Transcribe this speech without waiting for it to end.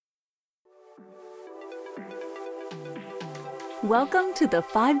Welcome to the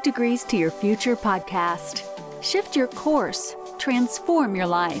 5 Degrees to Your Future podcast. Shift your course, transform your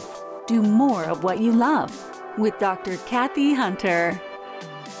life, do more of what you love with Dr. Kathy Hunter.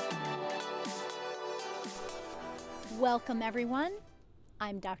 Welcome, everyone.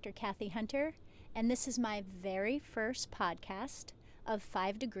 I'm Dr. Kathy Hunter, and this is my very first podcast of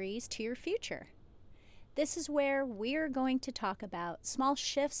 5 Degrees to Your Future. This is where we're going to talk about small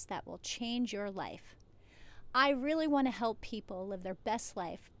shifts that will change your life. I really want to help people live their best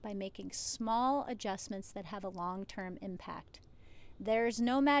life by making small adjustments that have a long-term impact. There's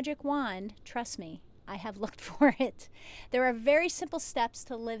no magic wand, trust me, I have looked for it. There are very simple steps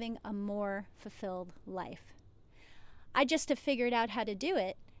to living a more fulfilled life. I just have figured out how to do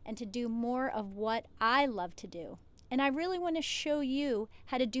it and to do more of what I love to do. And I really want to show you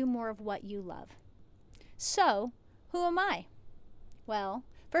how to do more of what you love. So, who am I? Well,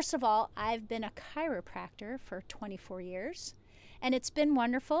 first of all, I've been a chiropractor for 24 years, and it's been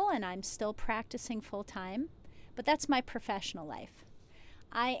wonderful, and I'm still practicing full-time, but that's my professional life.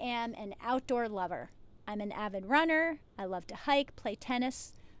 I am an outdoor lover. I'm an avid runner. I love to hike, play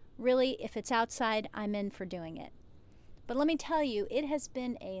tennis. Really, if it's outside, I'm in for doing it. But let me tell you, it has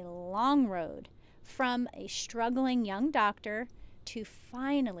been a long road from a struggling young doctor to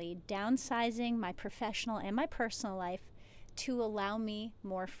finally downsizing my professional and my personal life to allow me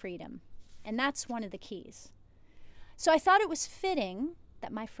more freedom. And that's one of the keys. So I thought it was fitting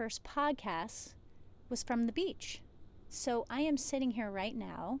that my first podcast was from the beach. So I am sitting here right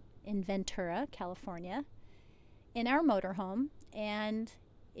now in Ventura, California, in our motorhome. And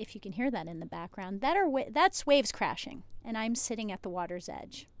if you can hear that in the background, that's waves crashing. And I'm sitting at the water's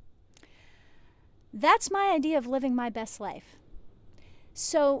edge. That's my idea of living my best life.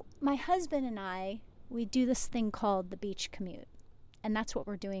 So my husband and I, we do this thing called the beach commute, and that's what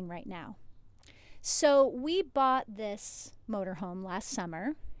we're doing right now. So we bought this motorhome last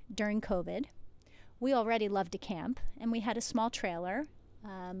summer during COVID. We already loved to camp, and we had a small trailer,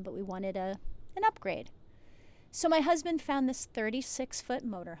 but we wanted an upgrade. So my husband found this 36-foot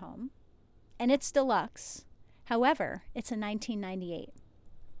motorhome, and it's deluxe. However, it's a 1998.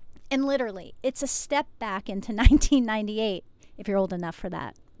 And literally, it's a step back into 1998, if you're old enough for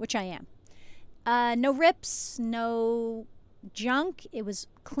that, which I am. No rips, no junk. It was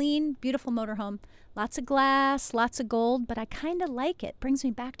clean, beautiful motorhome. Lots of glass, lots of gold, but I kind of like it. Brings me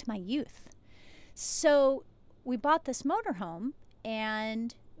back to my youth. So we bought this motorhome,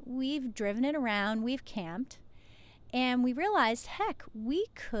 and we've driven it around. We've camped, and we realized, heck, we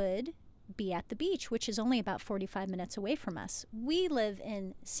could be at the beach, which is only about 45 minutes away from us. We live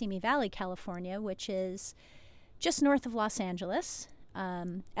in Simi Valley, California, which is just north of Los Angeles.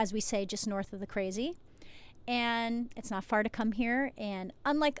 As we say, just north of the crazy. And it's not far to come here. And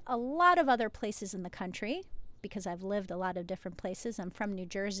unlike a lot of other places in the country, because I've lived a lot of different places, I'm from New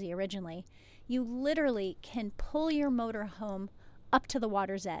Jersey originally, you literally can pull your motorhome up to the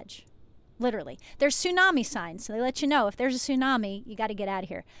water's edge. Literally. There's tsunami signs, so they let you know if there's a tsunami, you got to get out of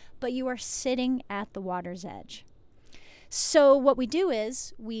here. But you are sitting at the water's edge. So what we do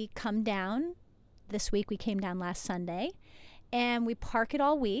is we come down. This week we came down last Sunday. And we park it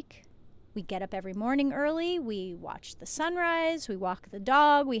all week. We get up every morning early. We watch the sunrise. We walk the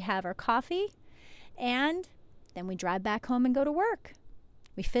dog. We have our coffee. And then we drive back home and go to work.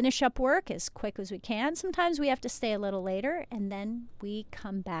 We finish up work as quick as we can. Sometimes we have to stay a little later. And then we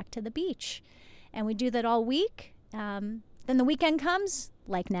come back to the beach. And we do that all week. Then the weekend comes,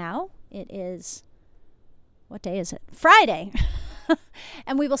 like now. It is, what day is it? Friday.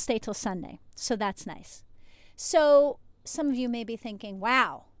 And we will stay till Sunday. So that's nice. So some of you may be thinking,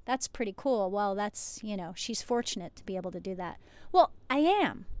 wow, that's pretty cool. Well, she's fortunate to be able to do that. Well, I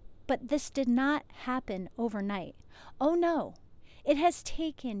am, but this did not happen overnight. Oh no, it has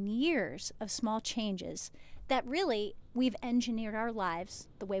taken years of small changes that really we've engineered our lives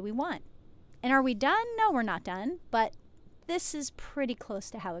the way we want. And are we done? No, we're not done, but this is pretty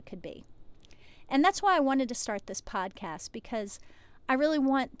close to how it could be. And that's why I wanted to start this podcast, because I really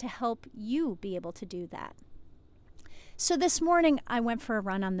want to help you be able to do that. So this morning, I went for a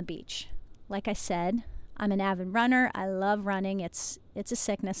run on the beach. Like I said, I'm an avid runner. I love running. It's a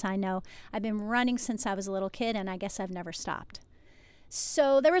sickness, I know. I've been running since I was a little kid, and I guess I've never stopped.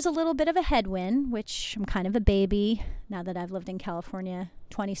 So there was a little bit of a headwind, which I'm kind of a baby now that I've lived in California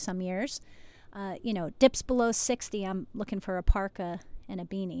 20-some years. Dips below 60, I'm looking for a parka and a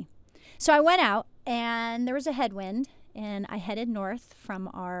beanie. So I went out, and there was a headwind, and I headed north from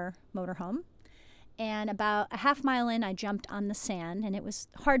our motorhome. And about a half mile in, I jumped on the sand, and it was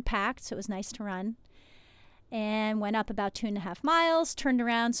hard packed, so it was nice to run. And went up about 2.5 miles, turned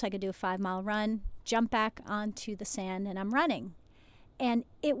around so I could do a 5-mile run, jump back onto the sand and I'm running. And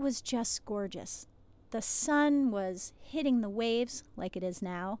it was just gorgeous. The sun was hitting the waves like it is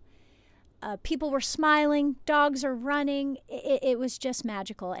now. People were smiling, dogs are running. It was just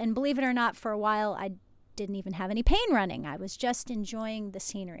magical. And believe it or not, for a while, I didn't even have any pain running. I was just enjoying the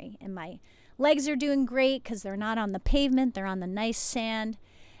scenery. And my legs are doing great because they're not on the pavement, they're on the nice sand.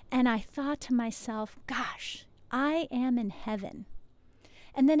 And I thought to myself, gosh, I am in heaven.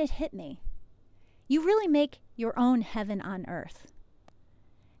 And then it hit me. You really make your own heaven on earth.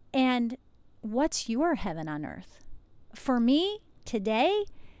 And what's your heaven on earth? For me, today,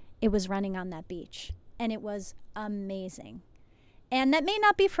 it was running on that beach. And it was amazing. And that may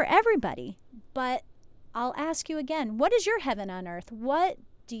not be for everybody, but I'll ask you again, what is your heaven on earth? What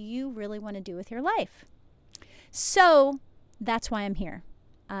do you really want to do with your life? So that's why I'm here.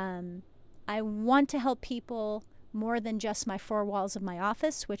 I want to help people more than just my four walls of my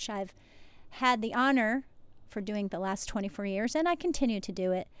office, which I've had the honor for doing the last 24 years, and I continue to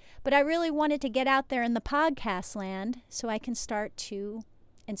do it. But I really wanted to get out there in the podcast land so I can start to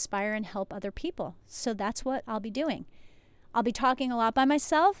inspire and help other people. So that's what I'll be doing. I'll be talking a lot by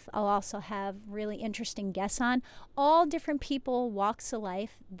myself. I'll also have really interesting guests on, all different people, walks of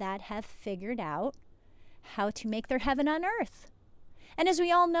life that have figured out how to make their heaven on earth. And as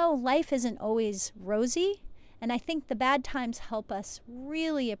we all know, life isn't always rosy. And I think the bad times help us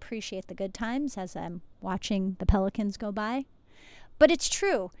really appreciate the good times, as I'm watching the pelicans go by. But it's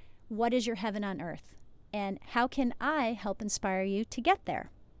true. What is your heaven on earth? And how can I help inspire you to get there?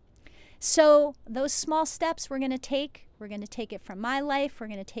 So those small steps we're going to take it from my life. We're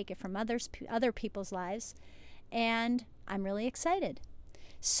going to take it from other people's lives. And I'm really excited.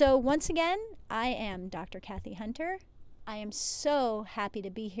 So once again, I am Dr. Kathy Hunter. I am so happy to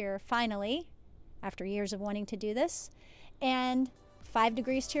be here finally, after years of wanting to do this, and 5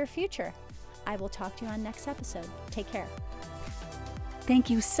 Degrees to Your Future. I will talk to you on next episode. Take care.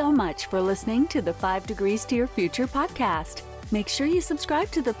 Thank you so much for listening to the 5 Degrees to Your Future podcast. Make sure you subscribe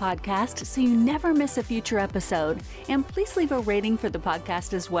to the podcast so you never miss a future episode, and please leave a rating for the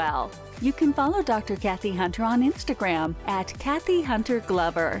podcast as well. You can follow Dr. Kathy Hunter on Instagram at Kathy Hunter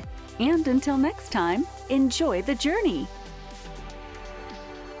Glover. And until next time, enjoy the journey.